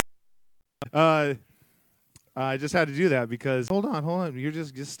Uh, I just had to do that because hold on. You're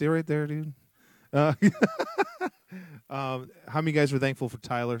just stay right there, dude. Uh, how many guys were thankful for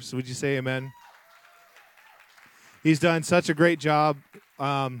Tyler? So would you say amen? He's done such a great job.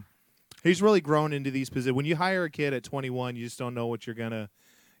 He's really grown into these positions. When you hire a kid at 21, you just don't know what you're gonna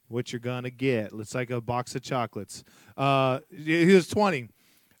get. It's like a box of chocolates. He was 20,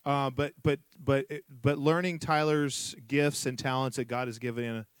 but learning Tyler's gifts and talents that God has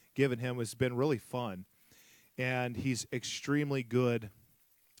given him has been really fun, and he's extremely good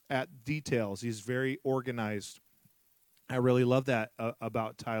at details. He's very organized. I really love that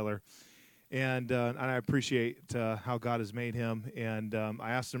about Tyler. And I appreciate how God has made him. And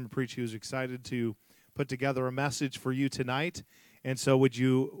I asked him to preach. He was excited to put together a message for you tonight. And so would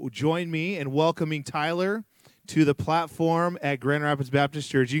you join me in welcoming Tyler to the platform at Grand Rapids Baptist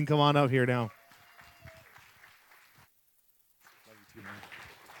Church? You can come on out here now. Love you too, man.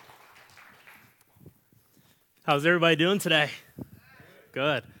 How's everybody doing today?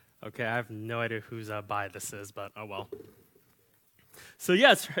 Good. Okay, I have no idea whose by this is, but oh well. So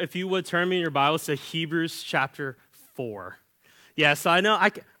yes, if you would turn me in your Bibles to Hebrews chapter 4. Yeah, so I know,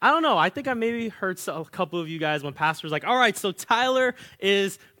 I don't know, I think I maybe heard a couple of you guys when pastor was like, all right, so Tyler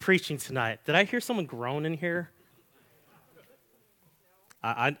is preaching tonight. Did I hear someone groan in here?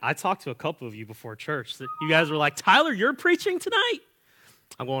 I talked to a couple of you before church. You guys were like, Tyler, you're preaching tonight?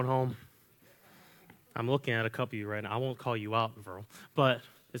 I'm going home. I'm looking at a couple of you right now. I won't call you out, Verl, but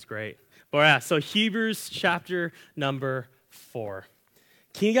it's great. But yeah, so Hebrews chapter number 4.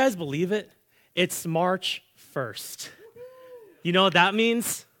 Can you guys believe it? It's March 1st. You know what that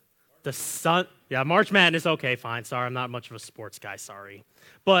means? The sun. Yeah, March Madness. Okay, fine. Sorry, I'm not much of a sports guy. Sorry.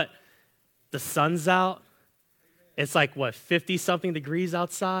 But the sun's out. It's like, 50-something degrees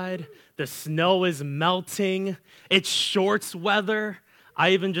outside. The snow is melting. It's shorts weather. I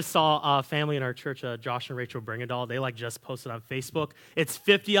even just saw a family in our church, Josh and Rachel Bringadal. They just posted on Facebook. It's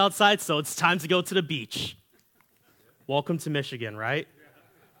 50 outside, so it's time to go to the beach. Welcome to Michigan, right?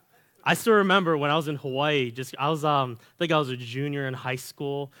 I still remember when I was in Hawaii, I think I was a junior in high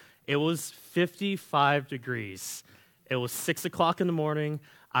school. It was 55 degrees. It was 6 o'clock in the morning.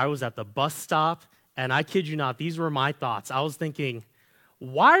 I was at the bus stop, and I kid you not, these were my thoughts. I was thinking,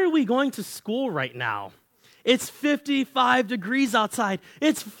 why are we going to school right now? It's 55 degrees outside.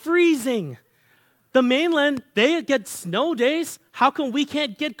 It's freezing. The mainland, they get snow days. How come we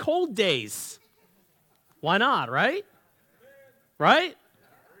can't get cold days? Why not, right? Right?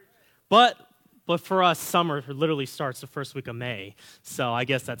 But for us, summer literally starts the first week of May. So I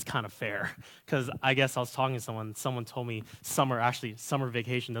guess that's kind of fair. Because I guess I was talking to someone told me summer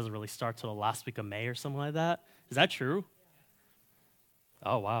vacation doesn't really start till the last week of May or something like that. Is that true?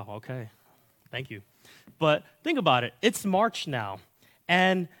 Oh, wow, okay. Thank you. But think about it. It's March now.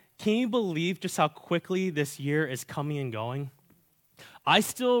 And can you believe just how quickly this year is coming and going? I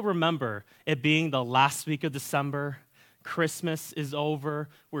still remember it being the last week of December. Christmas is over.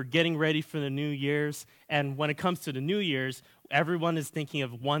 We're getting ready for the New Year's. And when it comes to the New Year's, everyone is thinking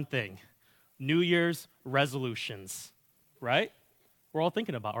of one thing: New Year's resolutions, right? We're all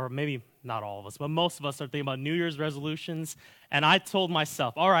thinking about, or maybe not all of us, but most of us are thinking about New Year's resolutions. And I told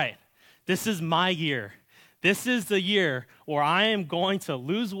myself, all right, this is my year. This is the year where I am going to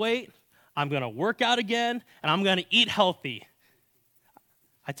lose weight, I'm going to work out again, and I'm going to eat healthy.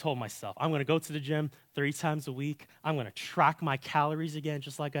 I told myself, I'm going to go to the gym 3 times a week. I'm going to track my calories again,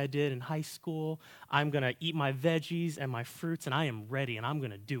 just like I did in high school. I'm going to eat my veggies and my fruits, and I am ready, and I'm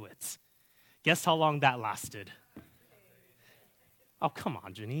going to do it. Guess how long that lasted? Oh, come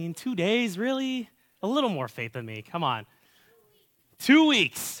on, Janine. 2 days, really? A little more faith than me. Come on. 2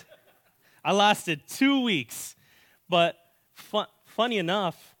 weeks. I lasted 2 weeks. But funny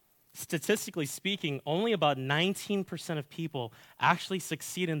enough, statistically speaking, only about 19% of people actually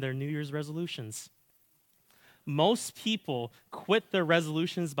succeed in their New Year's resolutions. Most people quit their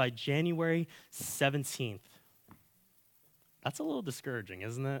resolutions by January 17th. That's a little discouraging,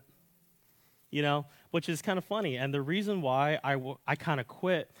 isn't it? You know, which is kind of funny. And the reason why I kind of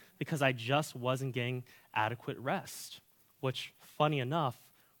quit, because I just wasn't getting adequate rest, which, funny enough,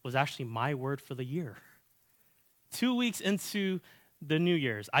 was actually my word for the year. 2 weeks into the New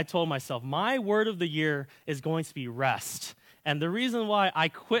Year's, I told myself, my word of the year is going to be rest. And the reason why I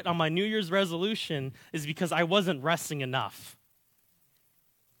quit on my New Year's resolution is because I wasn't resting enough.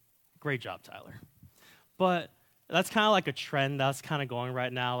 Great job, Tyler. But that's kind of like a trend that's kind of going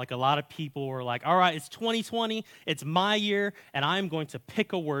right now. Like a lot of people were like, all right, it's 2020, it's my year, and I'm going to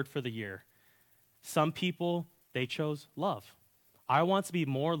pick a word for the year. Some people, they chose love. I want to be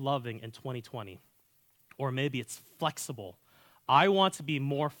more loving in 2020. Or maybe it's flexible. I want to be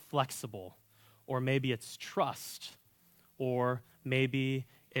more flexible. or maybe it's trust, or maybe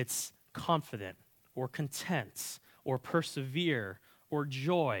it's confident, or content, or persevere, or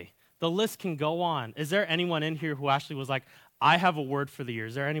joy. The list can go on. Is there anyone in here who actually was like, I have a word for the year?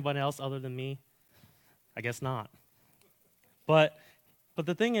 Is there anybody else other than me? I guess not. But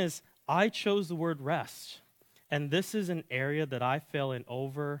the thing is, I chose the word rest. And this is an area that I fail in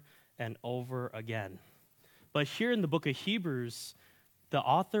over and over again. But here in the book of Hebrews, the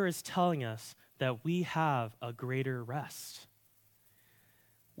author is telling us that we have a greater rest.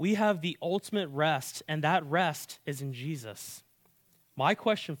 We have the ultimate rest, and that rest is in Jesus. My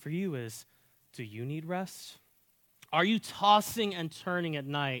question for you is, do you need rest? Are you tossing and turning at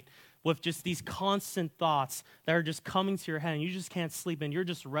night with just these constant thoughts that are just coming to your head and you just can't sleep and you're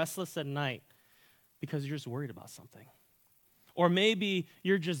just restless at night because you're just worried about something? Or maybe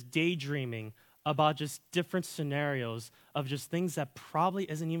you're just daydreaming about just different scenarios of just things that probably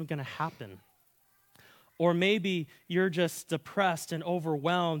isn't even going to happen. Or maybe you're just depressed and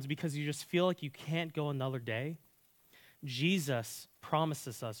overwhelmed because you just feel like you can't go another day. Jesus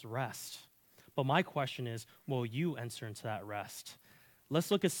promises us rest. But my question is, will you enter into that rest? Let's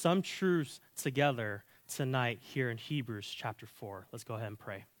look at some truths together tonight here in Hebrews chapter 4. Let's go ahead and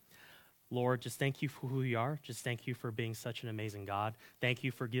pray. Lord, just thank you for who you are. Just thank you for being such an amazing God. Thank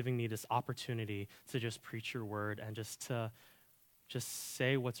you for giving me this opportunity to just preach your word and just to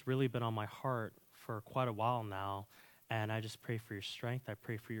say what's really been on my heart for quite a while now. And I just pray for your strength. I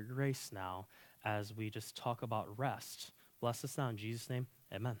pray for your grace now as we just talk about rest. Bless us now in Jesus' name.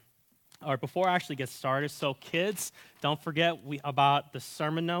 Amen. All right, before I actually get started, so kids, don't forget about the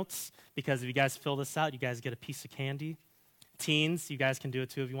sermon notes, because if you guys fill this out, you guys get a piece of candy. Teens, you guys can do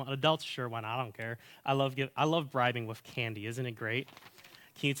it too if you want. Adults, sure, why not? I don't care. I love bribing with candy. Isn't it great?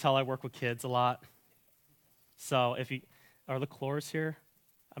 Can you tell I work with kids a lot? So are the Clores here?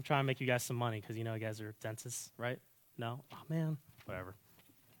 I'm trying to make you guys some money because you know you guys are dentists, right? No? Oh, man. Whatever.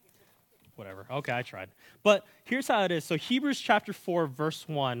 Okay, I tried. But here's how it is. So Hebrews chapter 4, verse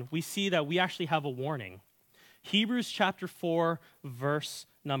 1, we see that we actually have a warning. Hebrews chapter 4, verse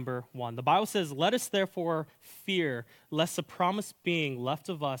number 1. The Bible says, "Let us therefore fear, lest the promise being left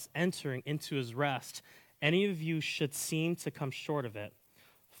of us entering into his rest, any of you should seem to come short of it.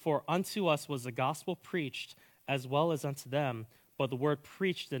 For unto us was the gospel preached, as well as unto them, but the word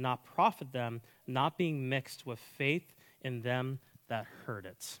preached did not profit them, not being mixed with faith in them that heard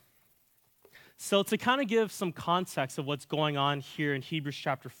it." So to kind of give some context of what's going on here in Hebrews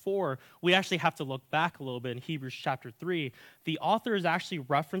chapter 4, we actually have to look back a little bit in Hebrews chapter 3. The author is actually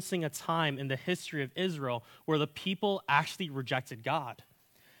referencing a time in the history of Israel where the people actually rejected God.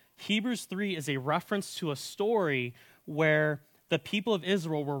 Hebrews 3 is a reference to a story where the people of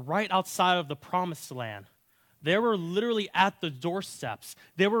Israel were right outside of the promised land. They were literally at the doorsteps.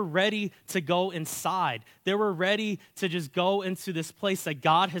 They were ready to go inside. They were ready to just go into this place that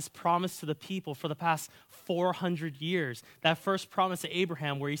God has promised to the people for the past 400 years. That first promise to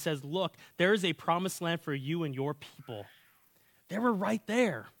Abraham where he says, look, there is a promised land for you and your people. They were right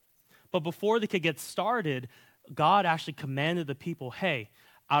there. But before they could get started, God actually commanded the people, hey,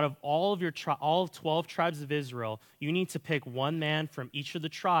 out of all 12 tribes of Israel, you need to pick one man from each of the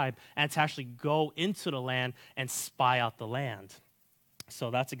tribe and to actually go into the land and spy out the land. So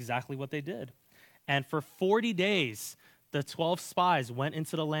that's exactly what they did. And for 40 days, the 12 spies went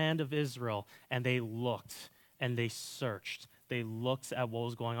into the land of Israel and they looked and they searched. They looked at what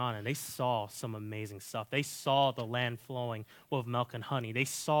was going on and they saw some amazing stuff. They saw the land flowing with milk and honey. They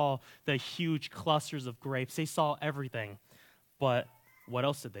saw the huge clusters of grapes. They saw everything. But what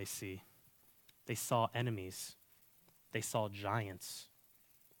else did they see? They saw enemies. They saw giants.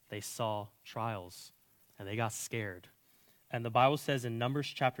 They saw trials. And they got scared. And the Bible says in Numbers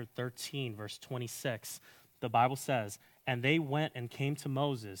chapter 13, verse 26, the Bible says, "And they went and came to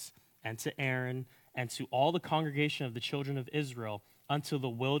Moses and to Aaron and to all the congregation of the children of Israel unto the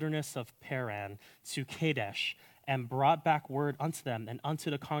wilderness of Paran, to Kadesh, and brought back word unto them and unto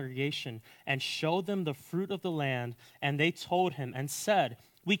the congregation, and showed them the fruit of the land. And they told him and said,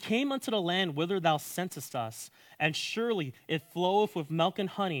 We came unto the land whither thou sentest us, and surely it floweth with milk and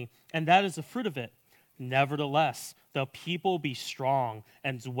honey, and that is the fruit of it. Nevertheless, the people be strong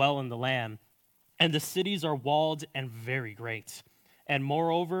and dwell in the land, and the cities are walled and very great. And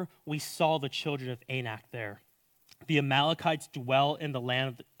moreover, we saw the children of Anak there. The Amalekites dwell in the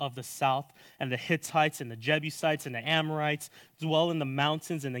land of the south, and the Hittites and the Jebusites and the Amorites dwell in the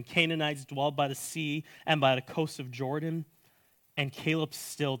mountains, and the Canaanites dwell by the sea and by the coast of Jordan." And Caleb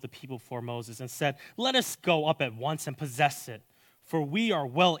stilled the people before Moses and said, "Let us go up at once and possess it, for we are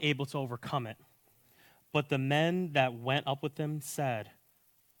well able to overcome it." But the men that went up with him said,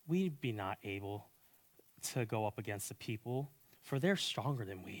 we be not able to go up against the people, for they're stronger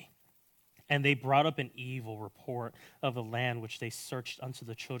than we. And they brought up an evil report of the land which they searched unto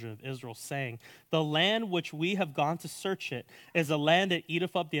the children of Israel, saying, the land which we have gone to search it is a land that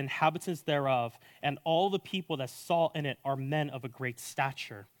eateth up the inhabitants thereof, and all the people that saw in it are men of a great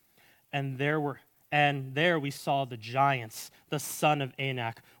stature. And there we saw the giants, the son of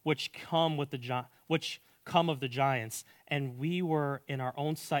Anak, which come of the giants, and we were in our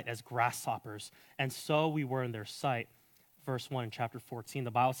own sight as grasshoppers, and so we were in their sight. Verse 1 in chapter 14,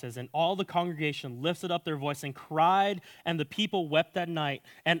 the Bible says, and all the congregation lifted up their voice and cried, and the people wept that night.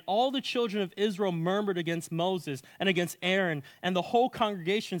 And all the children of Israel murmured against Moses and against Aaron, and the whole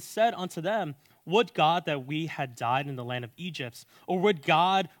congregation said unto them, would God that we had died in the land of Egypt, or would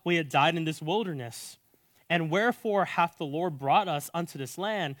God we had died in this wilderness? And wherefore hath the Lord brought us unto this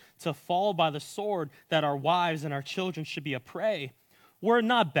land to fall by the sword, that our wives and our children should be a prey? Were it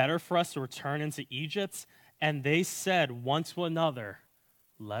not better for us to return into Egypt? And they said one to another,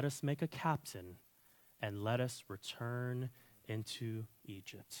 let us make a captain, and let us return into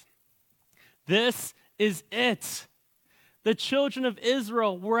Egypt. This is it. The children of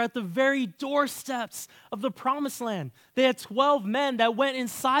Israel were at the very doorsteps of the promised land. They had 12 men that went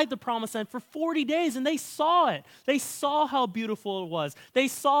inside the promised land for 40 days, and they saw it. They saw how beautiful it was. They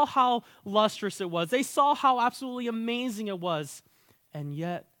saw how lustrous it was. They saw how absolutely amazing it was. And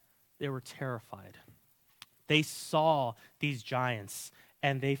yet, they were terrified. They saw these giants,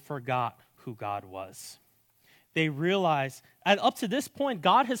 and they forgot who God was. They realized, and up to this point,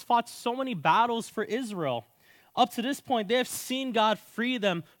 God has fought so many battles for Israel. Up to this point, they have seen God free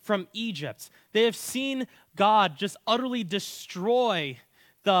them from Egypt. They have seen God just utterly destroy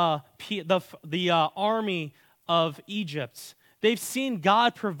the army of Egypt. They've seen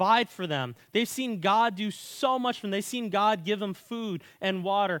God provide for them. They've seen God do so much for them. They've seen God give them food and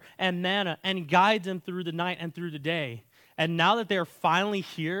water and manna and guide them through the night and through the day. And now that they're finally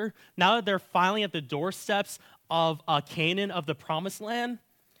here, now that they're finally at the doorsteps of Canaan, of the promised land,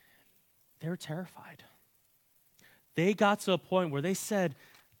 they're terrified. They got to a point where they said,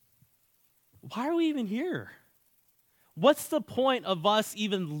 why are we even here? What's the point of us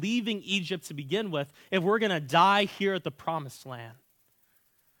even leaving Egypt to begin with if we're going to die here at the promised land?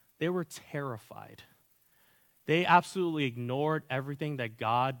 They were terrified. They absolutely ignored everything that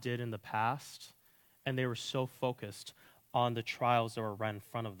God did in the past, and they were so focused on the trials that were right in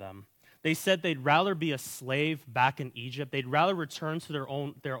front of them. They said they'd rather be a slave back in Egypt. They'd rather return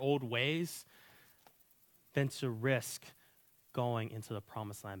to their old ways than to risk going into the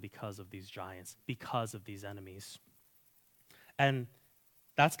promised land because of these giants, because of these enemies. And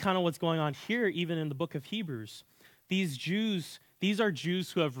that's kind of what's going on here, even in the book of Hebrews. These are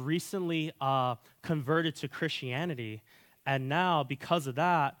Jews who have recently converted to Christianity, and now, because of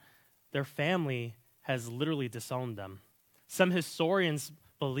that, their family has literally disowned them. Some historians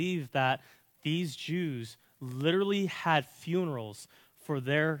believe that these Jews literally had funerals for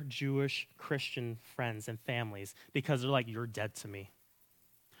their Jewish Christian friends and families because they're like, you're dead to me.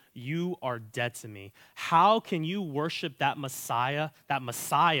 You are dead to me. How can you worship that Messiah?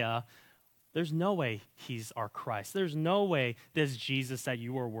 There's no way he's our Christ. There's no way this Jesus that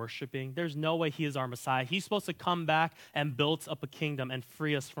you are worshiping. There's no way he is our Messiah. He's supposed to come back and build up a kingdom and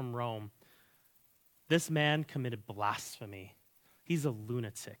free us from Rome. This man committed blasphemy. He's a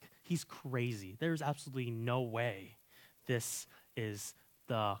lunatic. He's crazy. There's absolutely no way this is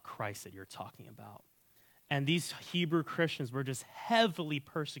the Christ that you're talking about. And these Hebrew Christians were just heavily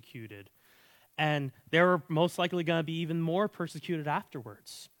persecuted. And they were most likely going to be even more persecuted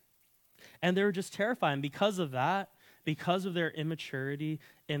afterwards. And they were just terrified. And because of that, because of their immaturity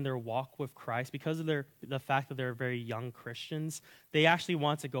in their walk with Christ, because of the fact that they're very young Christians, they actually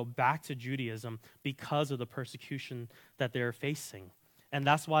want to go back to Judaism because of the persecution that they're facing. And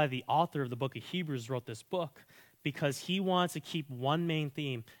that's why the author of the book of Hebrews wrote this book, because he wants to keep one main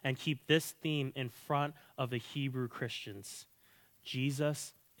theme and keep this theme in front of the Hebrew Christians.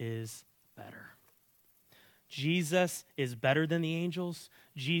 Jesus is better. Jesus is better than the angels.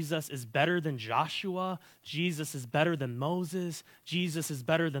 Jesus is better than Joshua. Jesus is better than Moses. Jesus is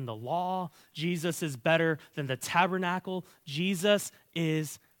better than the law. Jesus is better than the tabernacle. Jesus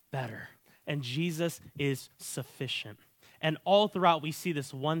is better. And Jesus is sufficient. And all throughout we see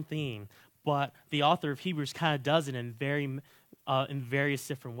this one theme, but the author of Hebrews kind of does it in various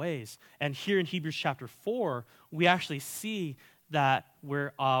different ways. And here in Hebrews chapter 4, we actually see that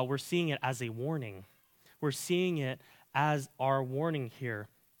we're seeing it as a warning. We're seeing it as our warning here.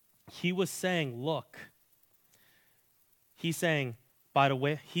 He was saying, look, he's saying, by the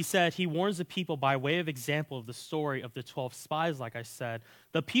way, he said he warns the people by way of example of the story of the 12 spies, like I said.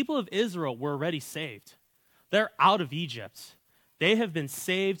 The people of Israel were already saved. They're out of Egypt. They have been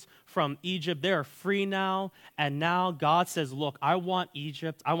saved from Egypt. They are free now. And now God says, look, I want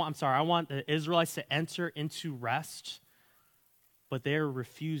the Israelites to enter into rest. But they're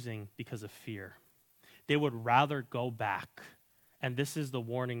refusing because of fear. They would rather go back. And this is the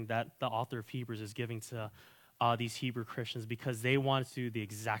warning that the author of Hebrews is giving to these Hebrew Christians, because they wanted to do the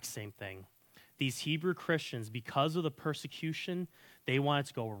exact same thing. These Hebrew Christians, because of the persecution, they wanted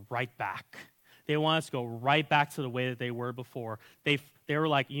to go right back. They wanted to go right back to the way that they were before. They were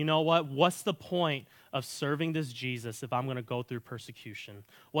like, you know what? What's the point of serving this Jesus if I'm going to go through persecution?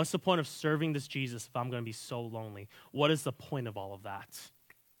 What's the point of serving this Jesus if I'm going to be so lonely? What is the point of all of that?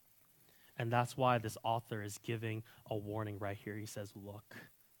 And that's why this author is giving a warning right here. He says, look,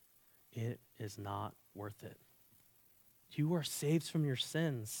 it is not worth it. You are saved from your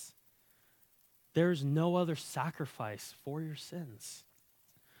sins. There's no other sacrifice for your sins.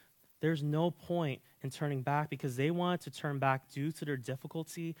 There's no point in turning back, because they wanted to turn back due to their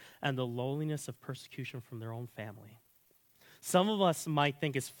difficulty and the loneliness of persecution from their own family. Some of us might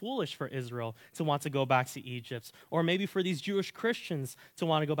think it's foolish for Israel to want to go back to Egypt, or maybe for these Jewish Christians to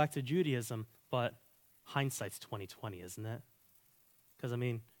want to go back to Judaism, but hindsight's 20/20, isn't it? Because,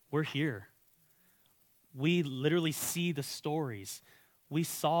 we're here. We literally see the stories. We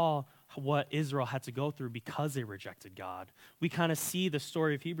saw what Israel had to go through because they rejected God. We kind of see the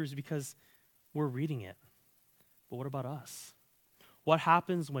story of Hebrews because we're reading it. But what about us? What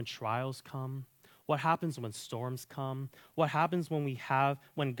happens when trials come? What happens when storms come? What happens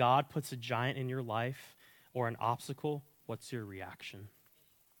when God puts a giant in your life or an obstacle? What's your reaction?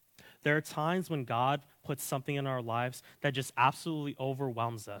 There are times when God puts something in our lives that just absolutely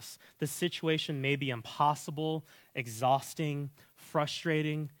overwhelms us. The situation may be impossible, exhausting,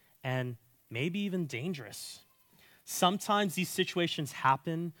 frustrating, and maybe even dangerous. Sometimes these situations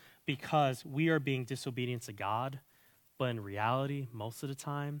happen because we are being disobedient to God, but in reality, most of the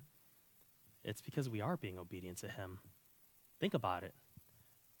time, it's because we are being obedient to Him. Think about it.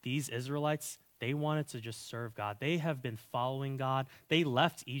 These Israelites, they wanted to just serve God. They have been following God. They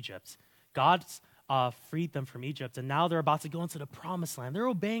left Egypt. God freed them from Egypt, and now they're about to go into the promised land. They're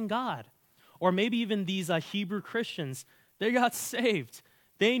obeying God. Or maybe even these Hebrew Christians, they got saved.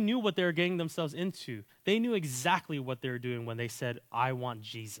 They knew what they were getting themselves into. They knew exactly what they were doing when they said, I want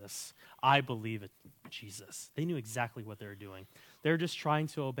Jesus. I believe in Jesus. They knew exactly what they were doing. They're just trying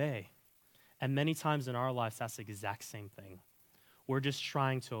to obey. And many times in our lives, that's the exact same thing. We're just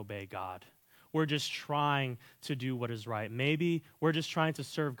trying to obey God. We're just trying to do what is right. Maybe we're just trying to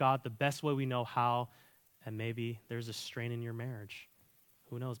serve God the best way we know how, and maybe there's a strain in your marriage.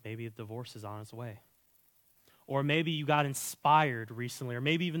 Who knows? Maybe a divorce is on its way. Or maybe you got inspired recently, or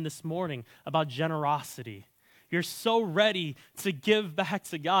maybe even this morning, about generosity. You're so ready to give back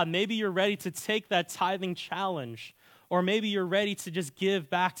to God. Maybe you're ready to take that tithing challenge. Or maybe you're ready to just give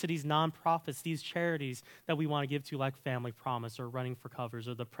back to these nonprofits, these charities that we want to give to, like Family Promise or Running for Covers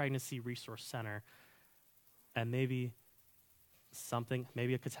or the Pregnancy Resource Center. And maybe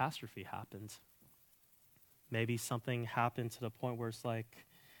a catastrophe happened. Maybe something happened to the point where it's like,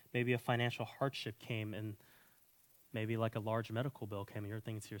 maybe a financial hardship came, and maybe like a large medical bill came, and you're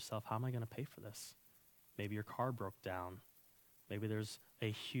thinking to yourself, how am I going to pay for this? Maybe your car broke down. Maybe there's a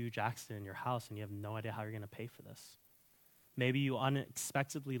huge accident in your house, and you have no idea how you're going to pay for this. Maybe you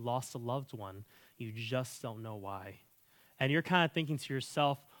unexpectedly lost a loved one. You just don't know why. And you're kind of thinking to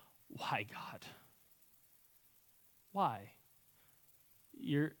yourself, why, God? Why?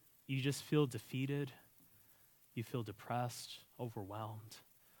 You just feel defeated. You feel depressed, overwhelmed.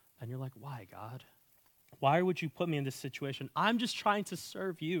 And you're like, why, God? Why would you put me in this situation? I'm just trying to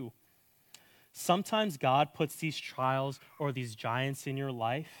serve you. Sometimes God puts these trials or these giants in your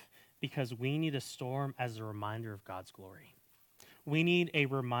life because we need a storm as a reminder of God's glory. We need a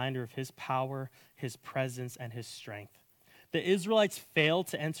reminder of His power, His presence, and His strength. The Israelites failed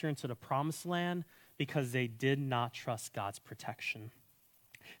to enter into the promised land because they did not trust God's protection.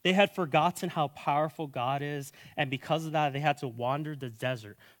 They had forgotten how powerful God is, and because of that, they had to wander the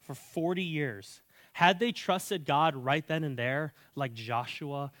desert for 40 years. Had they trusted God right then and there, like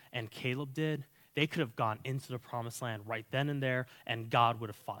Joshua and Caleb did, they could have gone into the promised land right then and there, and God would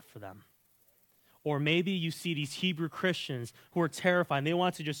have fought for them. Or maybe you see these Hebrew Christians who are terrified, and they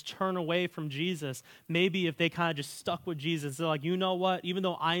want to just turn away from Jesus. Maybe if they kind of just stuck with Jesus, they're like, you know what? Even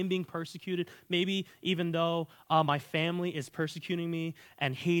though I am being persecuted, maybe even though my family is persecuting me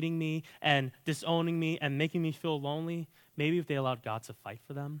and hating me and disowning me and making me feel lonely, maybe if they allowed God to fight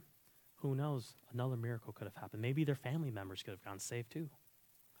for them, who knows? Another miracle could have happened. Maybe their family members could have gotten saved too.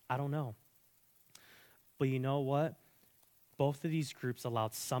 I don't know. But you know what? Both of these groups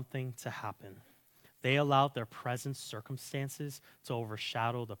allowed something to happen. They allowed their present circumstances to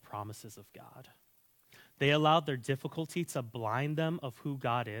overshadow the promises of God. They allowed their difficulty to blind them of who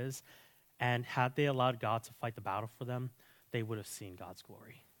God is, and had they allowed God to fight the battle for them, they would have seen God's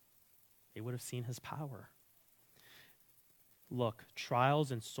glory. They would have seen his power. Look,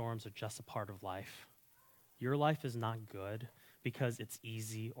 trials and storms are just a part of life. Your life is not good because it's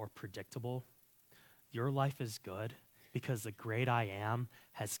easy or predictable. Your life is good because the great I Am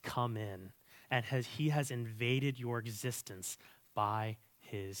has come in and he has invaded your existence by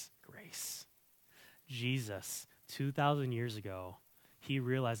his grace. Jesus, 2,000 years ago, he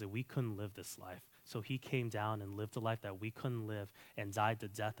realized that we couldn't live this life. So he came down and lived a life that we couldn't live and died the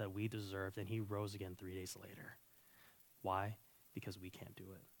death that we deserved, and he rose again 3 days later. Why? Because we can't do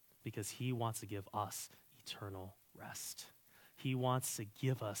it. Because he wants to give us eternal rest. He wants to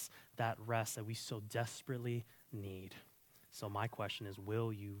give us that rest that we so desperately need. So my question is,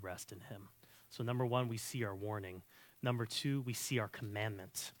 will you rest in him? So number one, we see our warning. Number two, we see our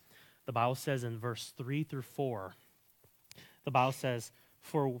commandment. The Bible says in verse 3 through 4, the Bible says,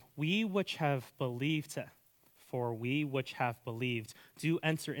 For we which have believed do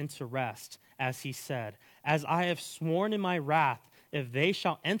enter into rest, as he said, as I have sworn in my wrath, if they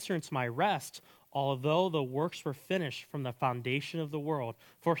shall enter into my rest, although the works were finished from the foundation of the world.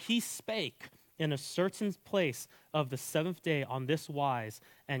 For he spake in a certain place of the seventh day on this wise,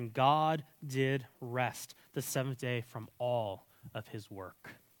 and God did rest the seventh day from all of his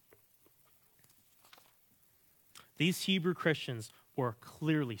work. These Hebrew Christians were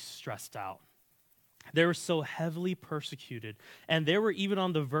clearly stressed out. They were so heavily persecuted, and they were even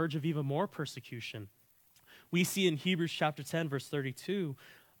on the verge of even more persecution. We see in Hebrews chapter 10, verse 32,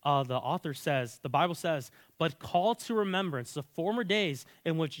 the Bible says, but call to remembrance the former days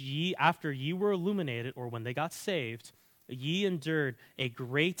in which ye, after ye were illuminated, or when they got saved, ye endured a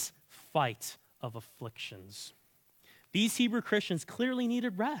great fight of afflictions. These Hebrew Christians clearly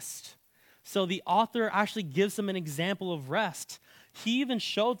needed rest. So the author actually gives them an example of rest. He even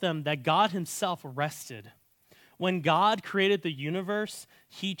showed them that God himself rested. When God created the universe,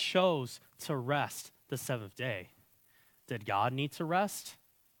 he chose to rest the seventh day. Did God need to rest?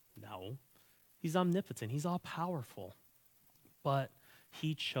 No. He's omnipotent. He's all powerful. But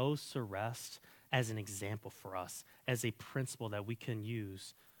he chose to rest as an example for us, as a principle that we can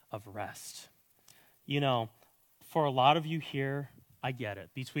use of rest. You know, for a lot of you here, I get it.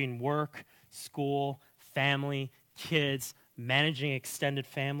 Between work, school, family, kids, managing extended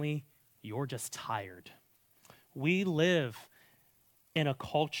family, you're just tired. We live in a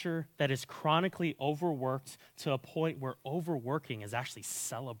culture that is chronically overworked to a point where overworking is actually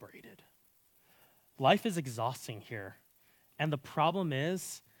celebrated. Life is exhausting here. And the problem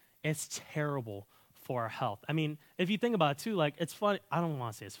is, it's terrible for our health. I mean, if you think about it too, like, it's funny. I don't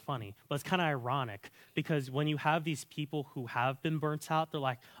want to say it's funny, but it's kind of ironic because when you have these people who have been burnt out, they're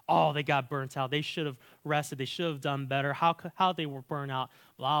like, oh, they got burnt out. They should have rested. They should have done better. How they were burnt out,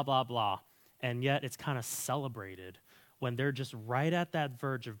 blah, blah, blah. And yet it's kind of celebrated when they're just right at that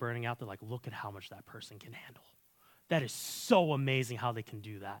verge of burning out. They're like, look at how much that person can handle. That is so amazing how they can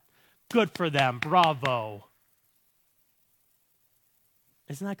do that. Good for them. Bravo.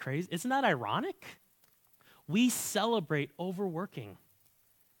 Isn't that crazy? Isn't that ironic? We celebrate overworking,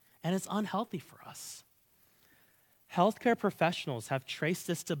 and it's unhealthy for us. Healthcare professionals have traced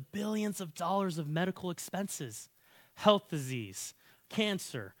this to billions of dollars of medical expenses, health disease,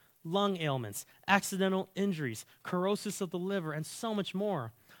 cancer, lung ailments, accidental injuries, cirrhosis of the liver, and so much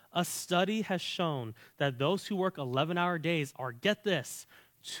more. A study has shown that those who work 11-hour days are, get this,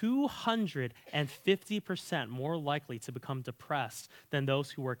 250% more likely to become depressed than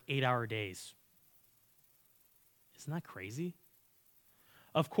those who work 8-hour days. Isn't that crazy?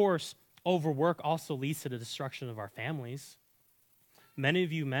 Of course, overwork also leads to the destruction of our families. Many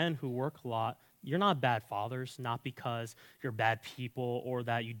of you men who work a lot, you're not bad fathers, not because you're bad people or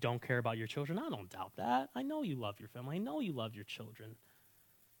that you don't care about your children. I don't doubt that. I know you love your family. I know you love your children.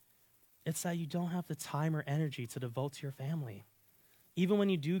 It's that you don't have the time or energy to devote to your family. Even when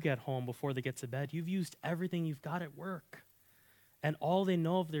you do get home before they get to bed, you've used everything you've got at work. And all they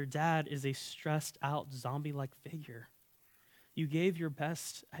know of their dad is a stressed out zombie-like figure. You gave your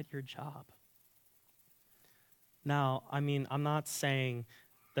best at your job. Now, I mean, I'm not saying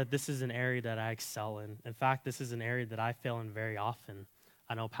that this is an area that I excel in. In fact, this is an area that I fail in very often.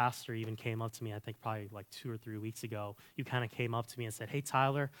 I know Pastor even came up to me, I think probably like 2 or 3 weeks ago. You kind of came up to me and said, hey,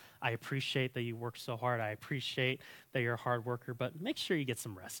 Tyler, I appreciate that you work so hard. I appreciate that you're a hard worker, but make sure you get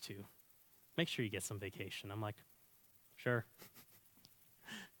some rest too. make sure you get some vacation. I'm like, sure.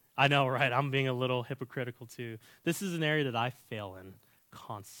 I know, right? I'm being a little hypocritical too. This is an area that I fail in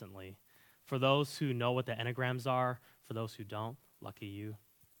constantly. For those who know what the Enneagrams are, for those who don't, lucky you.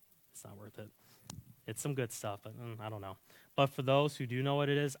 It's not worth it. It's some good stuff, but I don't know. But for those who do know what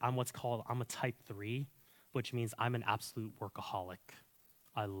it is, I'm a type 3, which means I'm an absolute workaholic.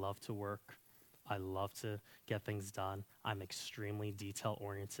 I love to work. I love to get things done. I'm extremely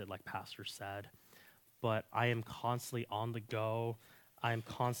detail-oriented, like Pastor said. But I am constantly on the go. I am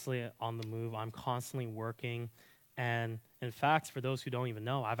constantly on the move. I'm constantly working. And in fact, for those who don't even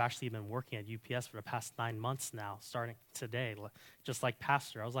know, I've actually been working at UPS for the past 9 months now, starting today, just like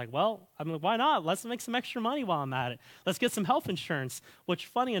Pastor. I was like, well, why not? Let's make some extra money while I'm at it. Let's get some health insurance, which,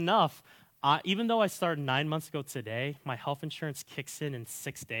 funny enough, even though I started 9 months ago today, my health insurance kicks in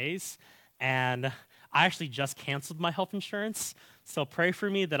 6 days. And I actually just canceled my health insurance. So pray for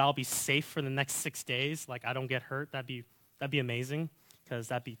me that I'll be safe for the next 6 days. Like, I don't get hurt. That'd be amazing, because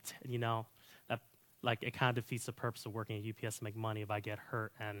that'd be, like, it kind of defeats the purpose of working at UPS to make money if I get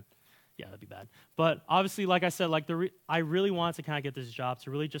hurt, and yeah, that'd be bad. But obviously, like I said, like I really wanted to kind of get this job to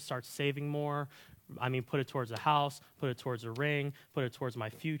really just start saving more. I mean, put it towards a house, put it towards a ring, put it towards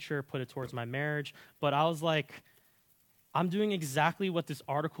my future, put it towards my marriage. But I was like, I'm doing exactly what this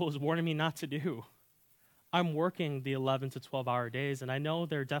article is warning me not to do. I'm working the 11 to 12-hour days, and I know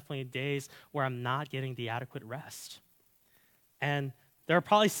there are definitely days where I'm not getting the adequate rest. And there are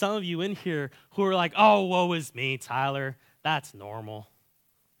probably some of you in here who are like, oh, woe is me, Tyler. That's normal.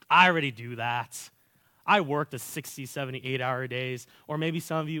 I already do that. I work the 60, 70, 8-hour days. Or maybe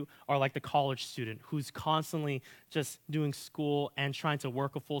some of you are like the college student who's constantly just doing school and trying to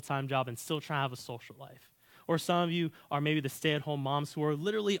work a full-time job and still trying to have a social life. Or some of you are maybe the stay-at-home moms who are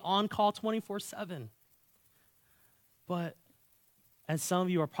literally on call 24/7. And some of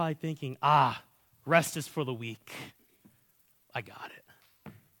you are probably thinking, rest is for the weak. I got it.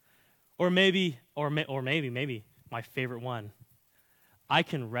 Or maybe, my favorite one, I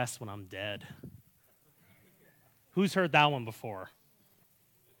can rest when I'm dead. Who's heard that one before?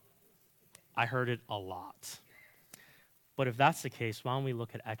 I heard it a lot. But if that's the case, why don't we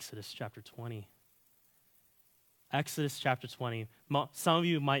look at Exodus chapter 20? Exodus chapter 20. Some of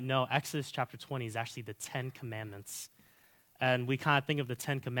you might know Exodus chapter 20 is actually the 10 Commandments. And we kind of think of the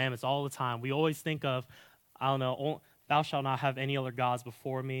 10 Commandments all the time. We always think of, thou shalt not have any other gods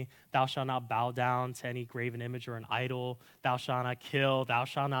before me. Thou shalt not bow down to any graven image or an idol. Thou shalt not kill. Thou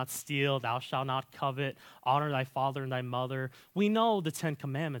shalt not steal. Thou shalt not covet. Honor thy father and thy mother. We know the 10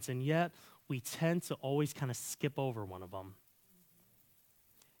 Commandments, and yet we tend to always kind of skip over one of them.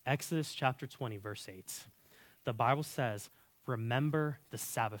 Exodus chapter 20, verse 8. The Bible says, remember the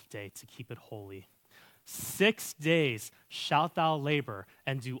Sabbath day to keep it holy. 6 days shalt thou labor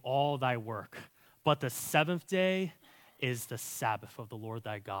and do all thy work. But the seventh day is the Sabbath of the Lord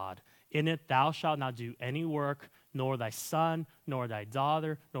thy God. In it thou shalt not do any work, nor thy son, nor thy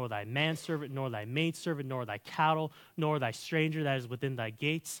daughter, nor thy manservant, nor thy maidservant, nor thy cattle, nor thy stranger that is within thy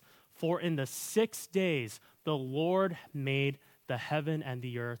gates. For in the 6 days the Lord made the heaven and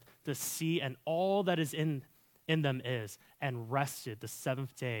the earth, the sea, and all that is in them is, and rested the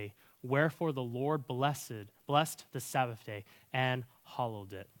seventh day. Wherefore the Lord blessed the Sabbath day and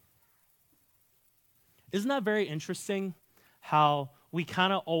hallowed it. Isn't that very interesting how we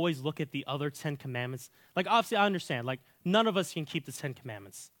kind of always look at the other 10 commandments? Like, obviously, I understand. Like, none of us can keep the 10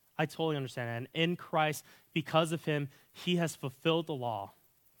 commandments. I totally understand that. And in Christ, because of him, he has fulfilled the law.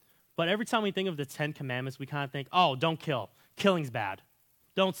 But every time we think of the 10 commandments, we kind of think, oh, don't kill. Killing's bad.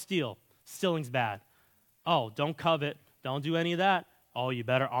 Don't steal. Stealing's bad. Oh, don't covet. Don't do any of that. Oh, you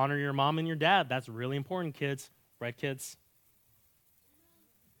better honor your mom and your dad. That's really important, kids. Right, kids?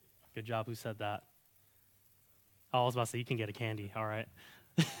 Good job. Who said that? Oh, I was about to say, you can get a candy. All right.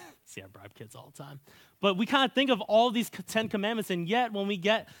 See, I bribe kids all the time. But we kind of think of all these 10 commandments, and yet when we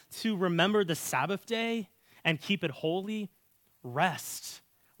get to remember the Sabbath day and keep it holy, rest,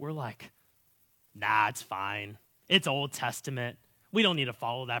 we're like, nah, it's fine. It's Old Testament. We don't need to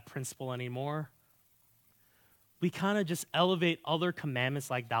follow that principle anymore. We kind of just elevate other commandments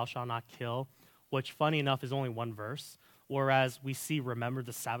like thou shalt not kill, which, funny enough, is only one verse, whereas we see remember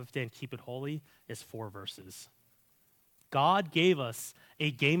the Sabbath day and keep it holy is 4 verses. God gave us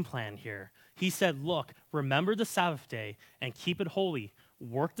a game plan here. He said, look, remember the Sabbath day and keep it holy.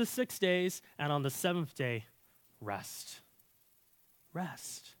 Work the 6 days, and on the 7th day, rest.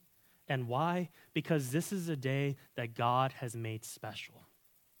 Rest. And why? Because this is a day that God has made special.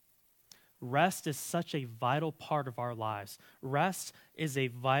 Rest is such a vital part of our lives. Rest is a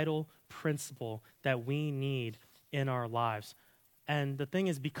vital principle that we need in our lives. And the thing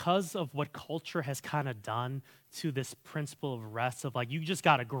is, because of what culture has kind of done to this principle of rest, of like, you just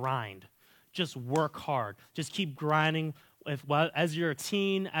got to grind, just work hard, just keep grinding. As you're a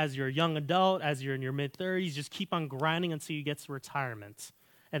teen, as you're a young adult, as you're in your mid-30s, just keep on grinding until you get to retirement.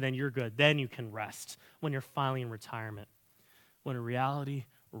 And then you're good. Then you can rest when you're finally in retirement. When in reality,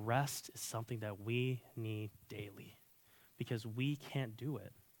 rest is something that we need daily because we can't do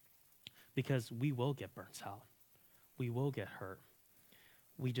it. Because we will get burnt out. We will get hurt.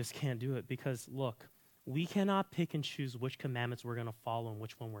 We just can't do it because, look, we cannot pick and choose which commandments we're going to follow and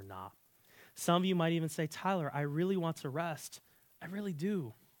which one we're not. Some of you might even say, Tyler, I really want to rest. I really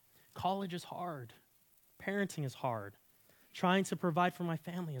do. College is hard. Parenting is hard. Trying to provide for my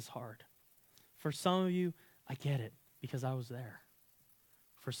family is hard. For some of you, I get it because I was there.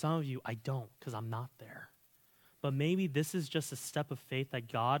 For some of you, I don't because I'm not there. But maybe this is just a step of faith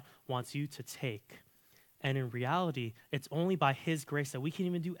that God wants you to take. And in reality, it's only by his grace that we can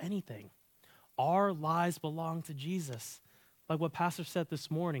even do anything. Our lives belong to Jesus. Like what Pastor said this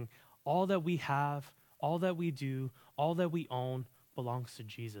morning, all that we have, all that we do, all that we own belongs to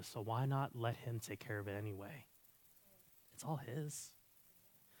Jesus. So why not let him take care of it anyway? It's all his.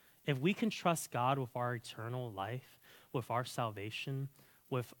 If we can trust God with our eternal life, with our salvation,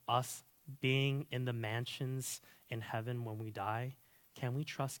 with us being in the mansions in heaven when we die, can we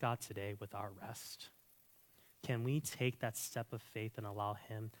trust God today with our rest? Can we take that step of faith and allow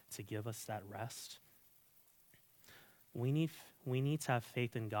him to give us that rest? We need to have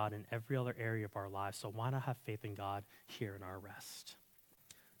faith in God in every other area of our lives, so why not have faith in God here in our rest?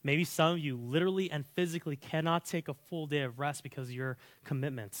 Maybe some of you literally and physically cannot take a full day of rest because of your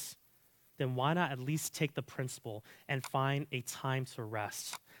commitments. Then why not at least take the principle and find a time to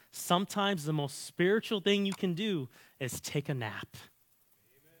rest? Sometimes the most spiritual thing you can do is take a nap.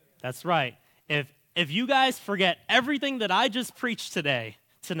 Amen. That's right. If you guys forget everything that I just preached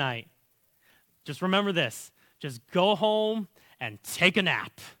tonight, just remember this. Just go home and take a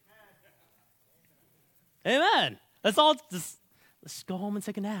nap. Amen. Let's go home and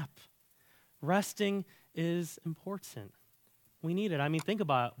take a nap. Resting is important. We need it. I mean, think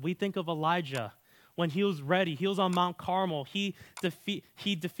about it. We think of Elijah. When he was ready, he was on Mount Carmel. He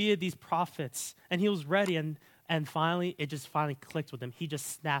defeated these prophets, and he was ready. And finally, it just finally clicked with him. He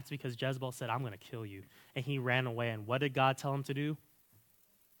just snapped because Jezebel said, I'm going to kill you. And he ran away. And what did God tell him to do?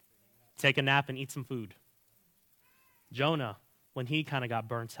 Take a nap and eat some food. Jonah, when he kind of got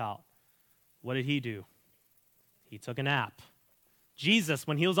burnt out, what did he do? He took a nap. Jesus,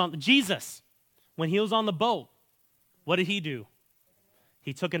 when he was on the boat, what did he do?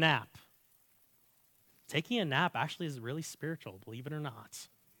 He took a nap. Taking a nap actually is really spiritual, believe it or not.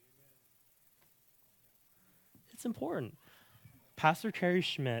 It's important. Pastor Terry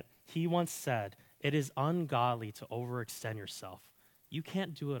Schmidt, he once said, it is ungodly to overextend yourself. You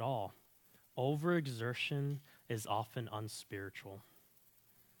can't do it all. Overexertion is often unspiritual.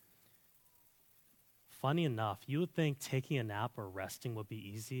 Funny enough, you would think taking a nap or resting would be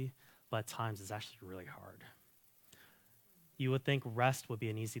easy, but at times it's actually really hard. You would think rest would be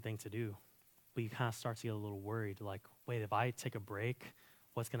an easy thing to do, but you kind of start to get a little worried, like, wait, if I take a break,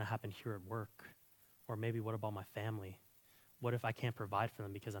 what's going to happen here at work? Or maybe what about my family? What if I can't provide for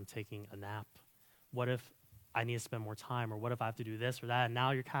them because I'm taking a nap? What if I need to spend more time? Or what if I have to do this or that? And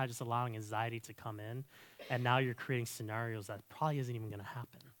now you're kind of just allowing anxiety to come in, and now you're creating scenarios that probably isn't even going to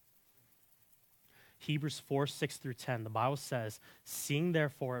happen. Hebrews 4:6-10, the Bible says, seeing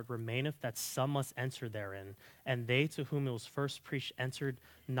therefore it remaineth that some must enter therein, and they to whom it was first preached entered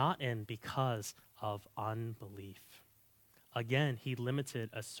not in because of unbelief. Again, he limited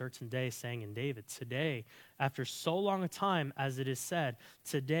a certain day, saying in David, today, after so long a time, as it is said,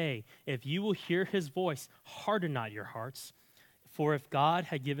 today, if you will hear his voice, harden not your hearts. For if God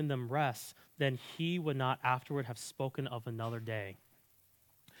had given them rest, then he would not afterward have spoken of another day.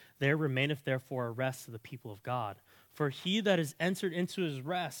 There remaineth therefore a rest to the people of God. For he that is entered into his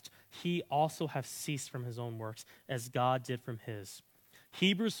rest, he also hath ceased from his own works, as God did from his.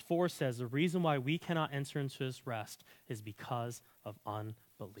 Hebrews 4 says the reason why we cannot enter into his rest is because of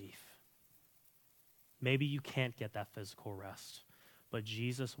unbelief. Maybe you can't get that physical rest, but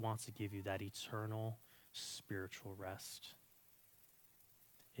Jesus wants to give you that eternal spiritual rest.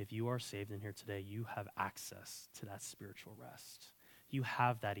 If you are saved in here today, you have access to that spiritual rest. You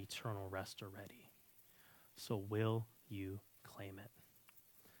have that eternal rest already. So will you claim it?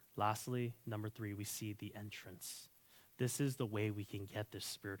 Lastly, number 3, we see the entrance. This is the way we can get this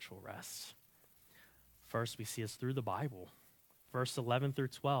spiritual rest. First, we see it's through the Bible. Verse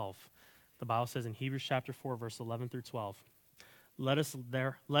 11-12. The Bible says in Hebrews chapter 4, verse 11-12, Let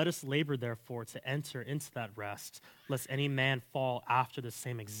us labor, therefore, to enter into that rest, lest any man fall after the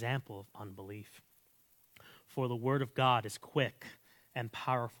same example of unbelief. For the word of God is quick and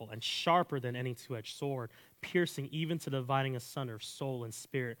powerful and sharper than any two-edged sword, piercing even to dividing asunder of soul and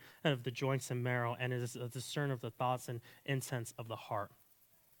spirit and of the joints and marrow, and is a discerner of the thoughts and intents of the heart.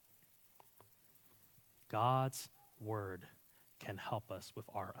 God's word can help us with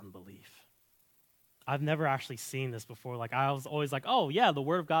our unbelief. I've never actually seen this before. Like, I was always like, oh, yeah, the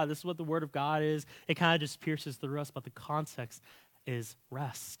word of God, this is what the word of God is. It kind of just pierces through us, but the context is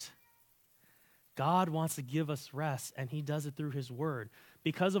rest. God wants to give us rest, and he does it through his word.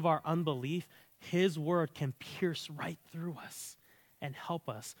 Because of our unbelief, his word can pierce right through us and help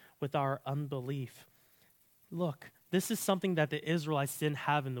us with our unbelief. Look, this is something that the Israelites didn't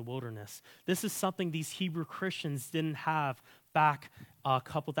have in the wilderness. This is something these Hebrew Christians didn't have back a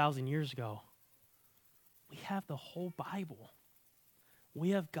couple thousand years ago. We have the whole Bible.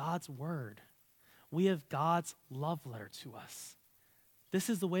 We have God's word. We have God's love letter to us. This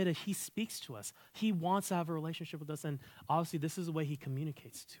is the way that he speaks to us. He wants to have a relationship with us, and obviously this is the way he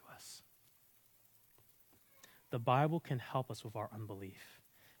communicates to us. The Bible can help us with our unbelief.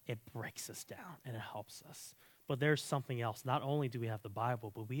 It breaks us down, and it helps us. But there's something else. Not only do we have the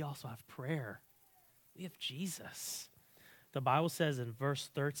Bible, but we also have prayer. We have Jesus. The Bible says in verse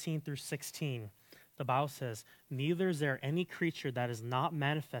 13 through 16, the Bible says, neither is there any creature that is not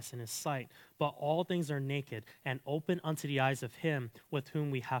manifest in his sight, but all things are naked and open unto the eyes of him with whom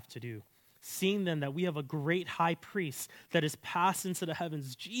we have to do. Seeing then that we have a great high priest that is passed into the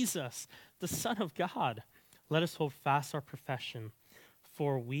heavens, Jesus, the Son of God, let us hold fast our profession.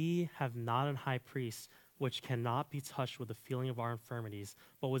 For we have not an high priest which cannot be touched with the feeling of our infirmities,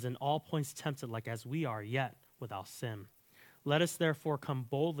 but was in all points tempted like as we are, yet without sin. Let us therefore come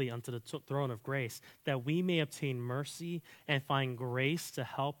boldly unto the throne of grace, that we may obtain mercy and find grace to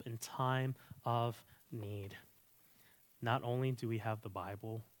help in time of need. Not only do we have the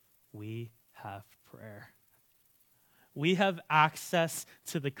Bible, we have prayer. We have access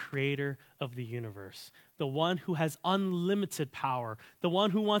to the creator of the universe, the one who has unlimited power, the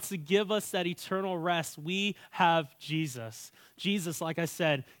one who wants to give us that eternal rest. We have Jesus. Jesus, like I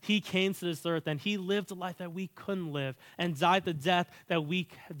said, he came to this earth and he lived a life that we couldn't live and died the death that we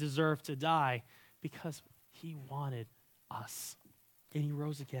deserve to die because he wanted us. And he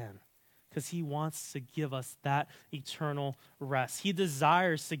rose again because he wants to give us that eternal rest. He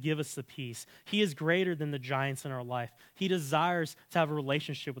desires to give us the peace. He is greater than the giants in our life. He desires to have a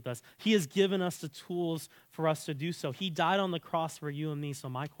relationship with us. He has given us the tools for us to do so. He died on the cross for you and me. So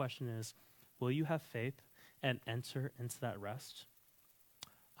my question is, will you have faith and enter into that rest?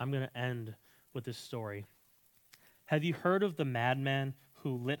 I'm going to end with this story. Have you heard of the madman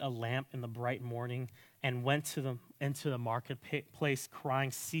who lit a lamp in the bright morning and went into the marketplace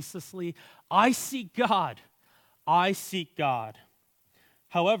crying ceaselessly, I seek God, I seek God.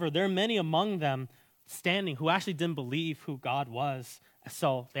 However, there are many among them standing who actually didn't believe who God was,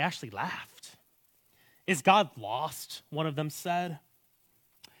 so they actually laughed. Is God lost? One of them said.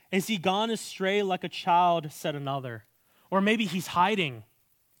 Is he gone astray like a child? Said another. Or maybe he's hiding.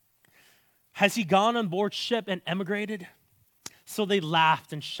 Has he gone on board ship and emigrated? So they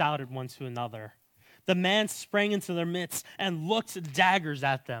laughed and shouted one to another. The man sprang into their midst and looked daggers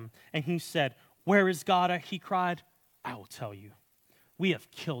at them. And he said, where is God? He cried, I will tell you. We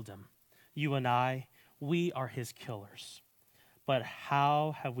have killed him. You and I, we are his killers. But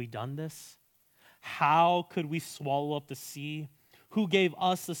how have we done this? How could we swallow up the sea? Who gave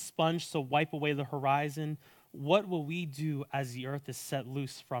us the sponge to wipe away the horizon? What will we do as the earth is set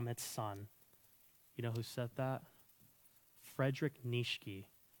loose from its sun? You know who said that? Friedrich Nietzsche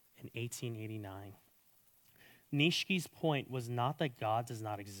in 1889. Nietzsche's point was not that God does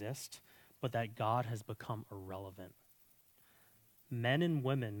not exist, but that God has become irrelevant. Men and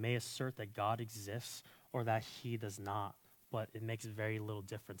women may assert that God exists or that he does not, but it makes very little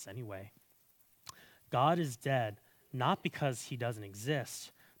difference anyway. God is dead, not because he doesn't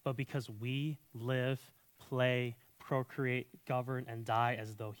exist, but because we live, play, procreate, govern, and die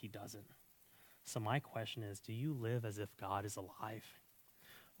as though he doesn't. So my question is, do you live as if God is alive?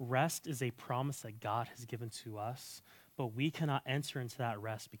 Rest is a promise that God has given to us, but we cannot enter into that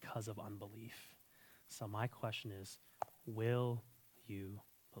rest because of unbelief. So my question is, will you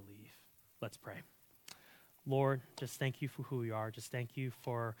believe? Let's pray. Lord, just thank you for who you are. Just thank you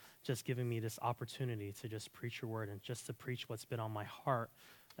for just giving me this opportunity to just preach your word and just to preach what's been on my heart,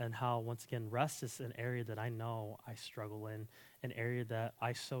 and how, once again, rest is an area that I know I struggle in, an area that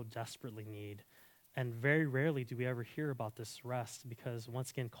I so desperately need. And very rarely do we ever hear about this rest because,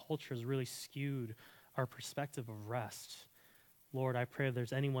 once again, culture has really skewed our perspective of rest. Lord, I pray if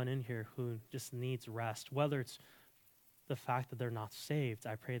there's anyone in here who just needs rest, whether it's the fact that they're not saved,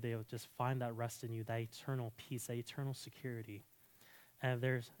 I pray they will just find that rest in you, that eternal peace, that eternal security. And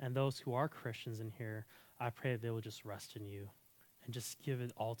those who are Christians in here, I pray they will just rest in you and just give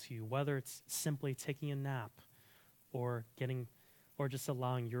it all to you, whether it's simply taking a nap or just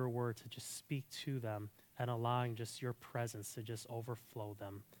allowing your word to just speak to them and allowing just your presence to just overflow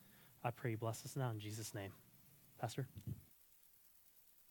them. I pray you bless us now in Jesus' name. Pastor?